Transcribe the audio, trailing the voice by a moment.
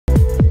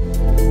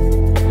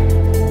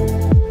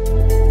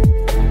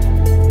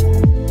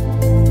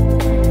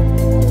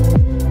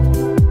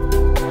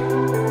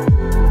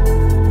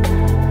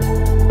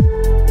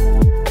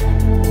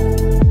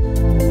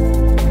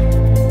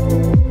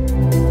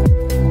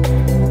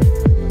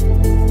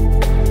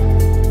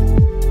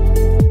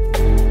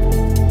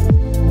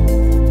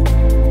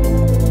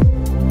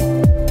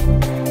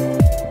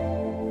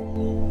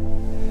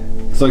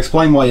So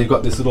explain why you've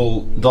got this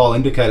little dial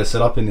indicator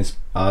set up in this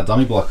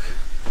dummy block.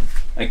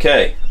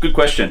 Okay, good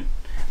question.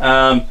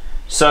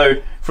 So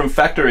from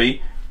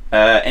factory,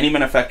 any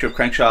manufacturer of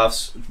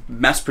crankshafts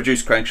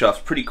mass-produce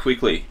crankshafts pretty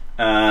quickly.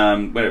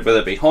 Whether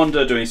it be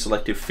Honda doing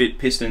selective fit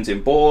pistons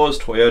in bores,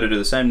 Toyota do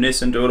the same,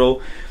 Nissan do it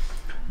all.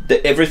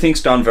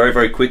 Everything's done very,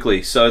 very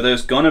quickly. So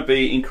there's going to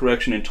be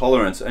incorrection in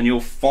tolerance, and you'll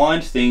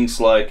find things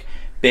like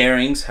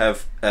bearings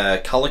have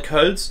color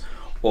codes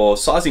or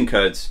sizing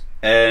codes.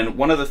 And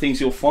one of the things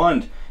you'll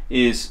find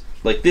is,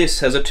 like,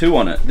 this has a 2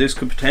 on it. This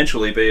could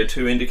potentially be a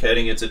 2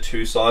 indicating it's a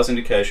 2 size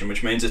indication,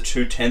 which means a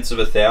 2/10 of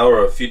a thou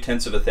or a few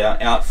tenths of a thou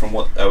out from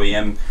what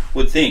OEM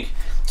would think.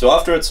 So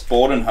after it's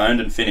bored and honed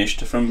and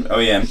finished from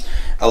OEM,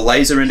 a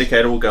laser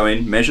indicator will go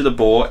in, measure the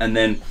bore, and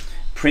then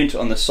print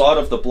on the side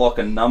of the block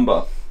a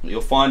number.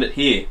 You'll find it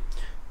here,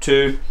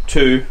 2,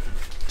 2,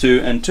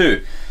 2, and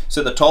 2.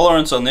 So the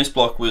tolerance on this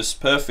block was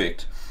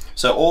perfect.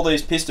 So all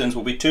these pistons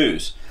will be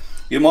 2s.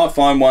 You might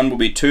find one will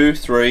be 2,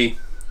 3,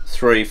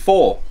 3,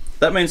 4.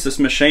 That means this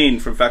machine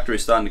from factory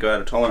is starting to go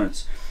out of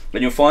tolerance.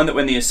 And you'll find that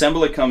when the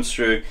assembler comes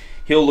through,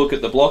 he'll look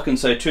at the block and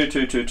say 2,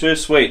 2, 2, 2,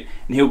 sweet,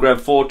 and he'll grab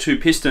 4 2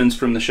 pistons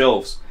from the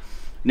shelves.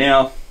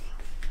 Now,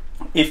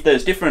 if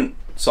there's different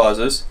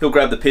sizes, he'll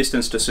grab the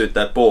pistons to suit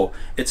that bore.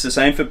 It's the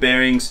same for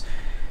bearings,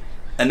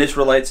 and this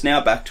relates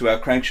now back to our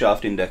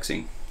crankshaft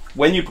indexing.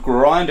 When you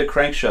grind a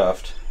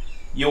crankshaft,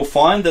 you'll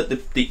find that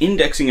the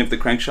indexing of the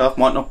crankshaft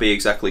might not be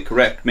exactly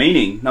correct,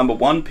 meaning number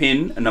 1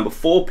 pin and number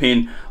 4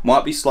 pin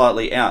might be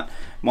slightly out.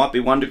 Might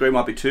be 1 degree,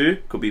 might be 2,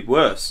 could be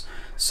worse.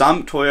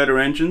 Some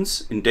Toyota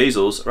engines in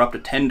diesels are up to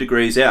 10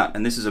 degrees out,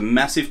 and this is a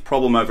massive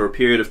problem over a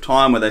period of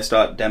time where they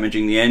start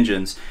damaging the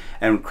engines.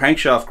 And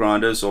crankshaft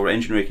grinders or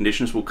engine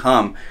reconditioners will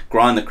come,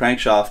 grind the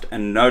crankshaft,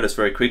 and notice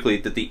very quickly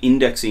that the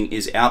indexing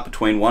is out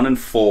between 1 and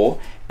 4,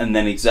 and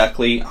then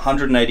exactly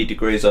 180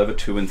 degrees over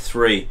 2 and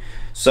 3.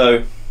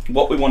 So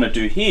what we want to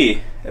do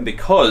here, and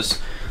because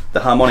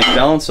the harmonic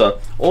balancer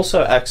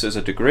also acts as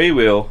a degree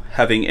wheel,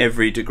 having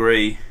every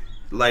degree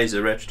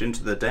laser etched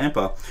into the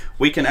damper,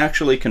 we can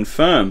actually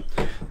confirm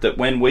that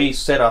when we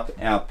set up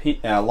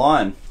our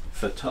line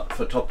for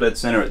top dead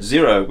center at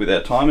 0 with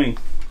our timing,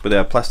 with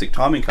our plastic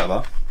timing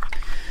cover,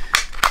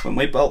 when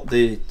we bolt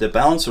the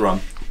balancer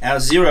on, our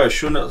 0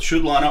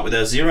 should line up with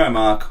our 0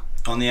 mark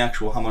on the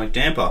actual harmonic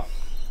damper.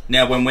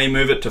 Now when we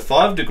move it to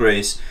 5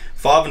 degrees,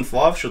 5 and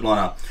 5 should line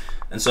up,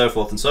 and so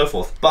forth and so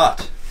forth.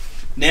 But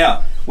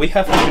now we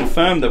have to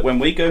confirm that when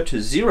we go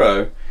to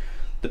 0,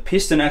 the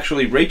piston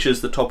actually reaches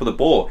the top of the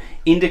bore,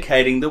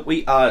 indicating that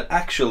we are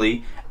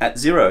actually at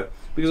 0,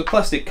 because a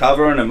plastic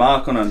cover and a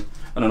mark on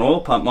an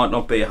oil pump might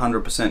not be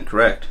 100%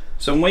 correct.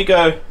 So when we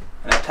go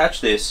and attach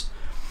this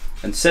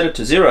and set it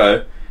to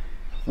 0,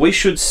 we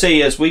should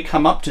see as we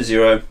come up to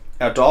 0,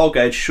 our dial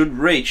gauge should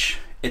reach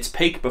its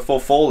peak before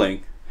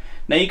falling.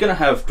 Now you're going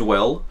to have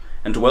dwell,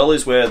 and dwell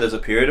is where there's a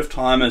period of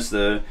time as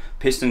the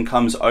piston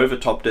comes over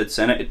top dead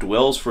center, it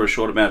dwells for a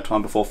short amount of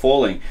time before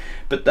falling.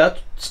 But that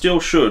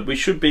still we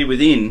should be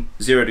within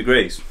 0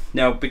 degrees.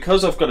 Now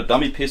because I've got a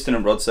dummy piston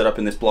and rod set up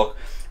in this block,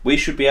 we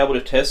should be able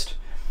to test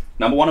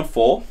number 1 and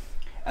 4,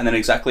 and then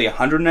exactly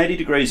 180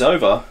 degrees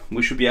over,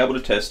 we should be able to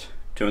test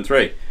 2 and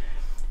 3.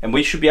 And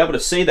we should be able to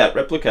see that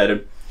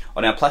replicated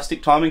on our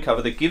plastic timing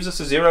cover that gives us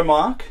a 0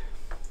 mark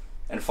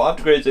and 5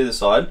 degrees either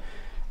side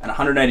and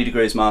 180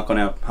 degrees mark on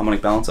our harmonic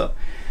balancer.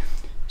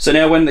 So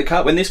now when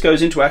this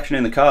goes into action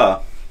in the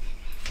car,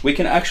 we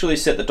can actually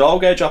set the dial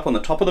gauge up on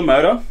the top of the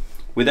motor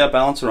with our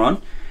balancer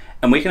on,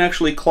 and we can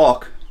actually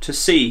clock to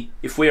see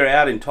if we are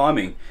out in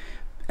timing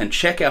and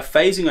check our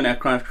phasing on our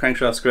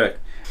crankshaft's correct.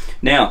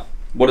 Now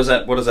what does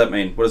that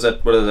mean? What does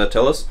that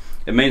tell us?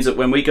 It means that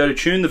when we go to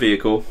tune the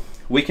vehicle,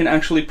 we can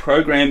actually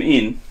program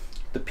in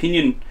the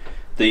pinion,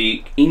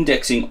 the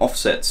indexing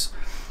offsets.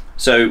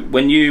 So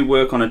when you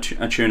work on a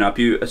tune-up,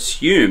 you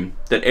assume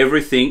that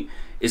everything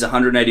is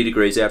 180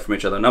 degrees out from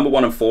each other. Number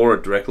 1 and 4 are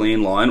directly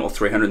in line, or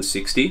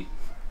 360,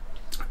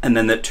 and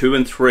then that 2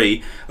 and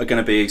 3 are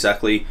going to be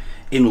exactly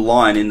in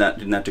line in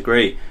that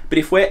degree. But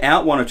if we're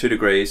out 1 or 2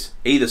 degrees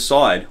either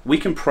side, we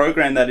can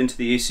program that into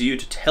the ECU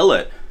to tell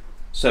it.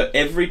 So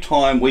every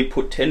time we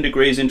put 10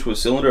 degrees into a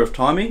cylinder of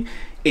timing,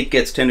 it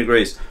gets 10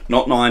 degrees,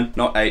 not 9,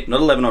 not 8, not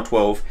 11 or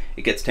 12,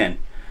 it gets 10.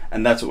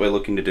 And that's what we're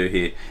looking to do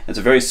here. It's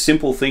a very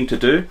simple thing to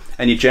do,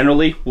 and you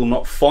generally will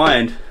not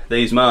find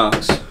these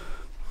marks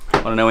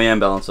on an OEM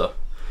balancer.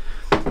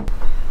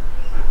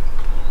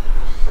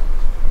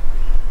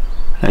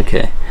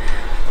 Okay,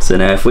 so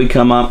now if we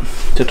come up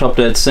to top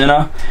dead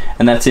center,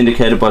 and that's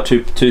indicated by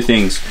two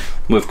things.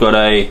 We've got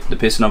the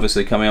piston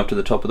obviously coming up to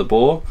the top of the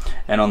bore,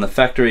 and on the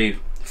factory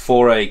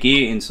 4A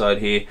gear inside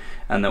here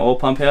and the oil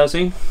pump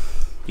housing,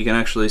 you can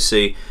actually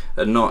see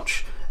a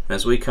notch.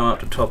 As we come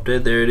up to top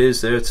dead, there it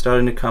is, there it's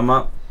starting to come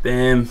up,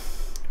 bam,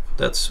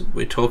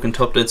 we're talking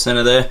top dead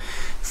center there.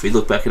 If we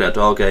look back at our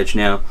dial gauge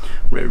now,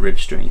 we're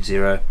registering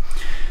 0.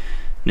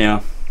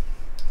 Now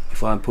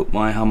if I put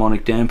my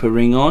harmonic damper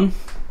ring on,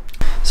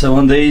 so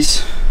on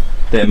these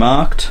they're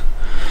marked.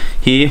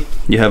 Here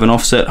you have an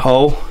offset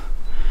hole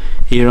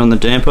here on the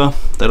damper,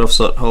 that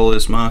offset hole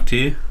is marked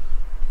here,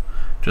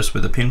 just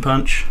with a pin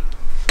punch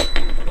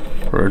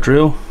or a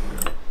drill.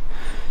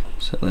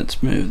 So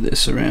let's move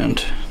this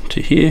around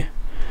to here.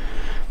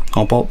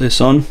 I'll bolt this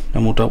on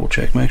and we'll double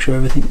check, make sure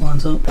everything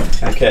lines up.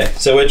 Okay,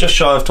 so we're just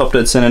shy of top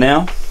dead center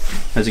now.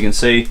 As you can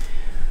see,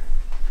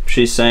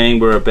 she's saying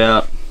we're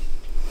about.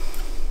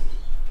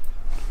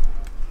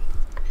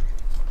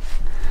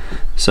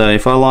 So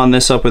if I line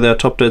this up with our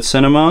top dead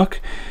center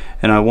mark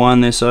and I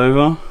wind this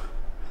over,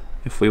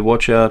 if we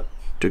watch our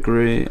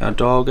degree, our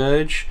dial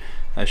gauge,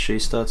 as she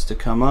starts to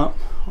come up,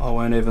 I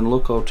won't even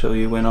look, I'll tell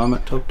you when I'm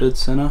at top dead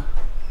center.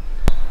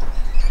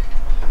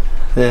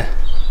 There.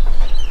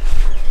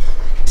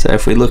 So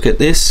if we look at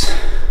this,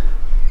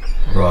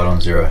 right on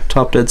 0.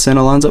 Top dead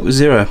center lines up with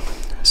 0.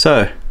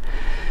 So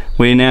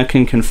we now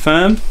can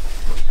confirm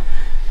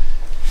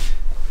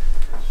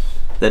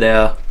that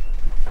our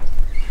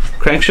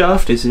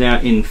crankshaft is now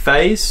in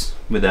phase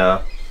with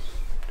our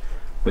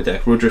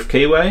Woodruff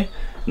keyway,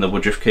 and the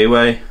Woodruff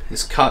keyway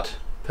is cut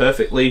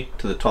perfectly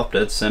to the top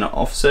dead center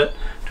offset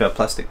to our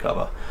plastic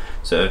cover.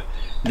 So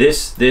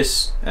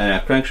this and our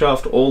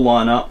crankshaft all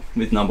line up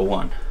with number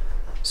 1.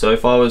 So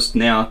if I was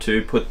now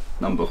to put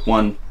number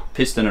 1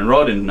 piston and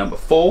rod in number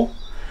 4,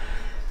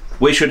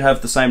 we should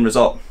have the same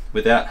result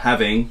without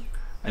having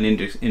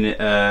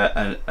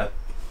a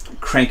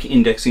crank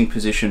indexing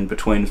position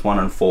between 1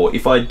 and 4.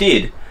 If I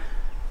did,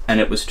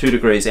 and it was 2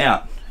 degrees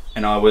out,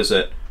 and I was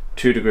at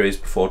 2 degrees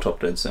before top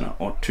dead center,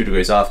 or 2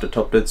 degrees after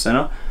top dead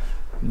center,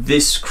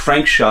 this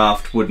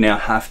crankshaft would now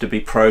have to be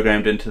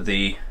programmed into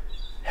the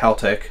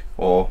Haltech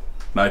or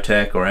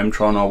Motec or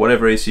M-Tron or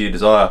whatever ECU you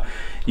desire.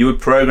 You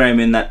would program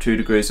in that 2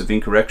 degrees of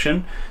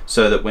incorrection,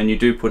 so that when you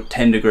do put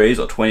 10 degrees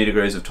or 20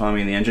 degrees of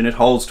timing in the engine, it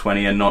holds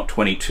 20 and not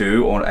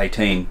 22 or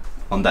 18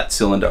 on that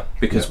cylinder,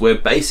 because we're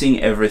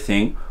basing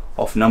everything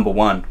off number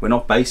 1. We're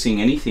not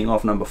basing anything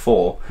off number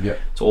 4.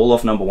 It's all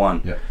off number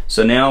 1.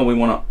 So now we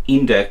want to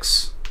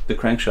index the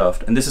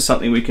crankshaft, and this is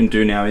something we can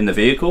do now in the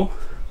vehicle.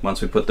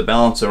 Once we put the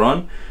balancer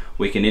on,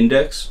 we can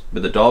index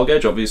with the dial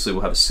gauge. Obviously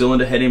we'll have a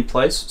cylinder head in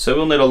place, so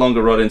we'll need a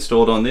longer rod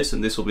installed on this,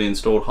 and this will be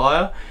installed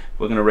higher.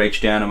 We're going to reach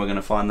down and we're going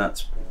to find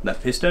that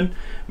piston.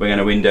 We're going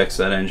to index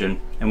that engine,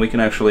 and we can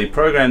actually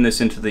program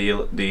this into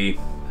the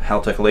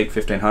Haltech Elite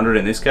 1500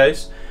 in this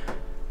case.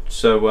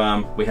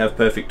 So we have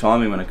perfect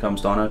timing when it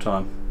comes dyno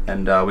time,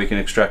 and we can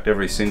extract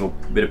every single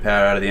bit of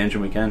power out of the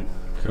engine we can.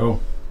 Cool.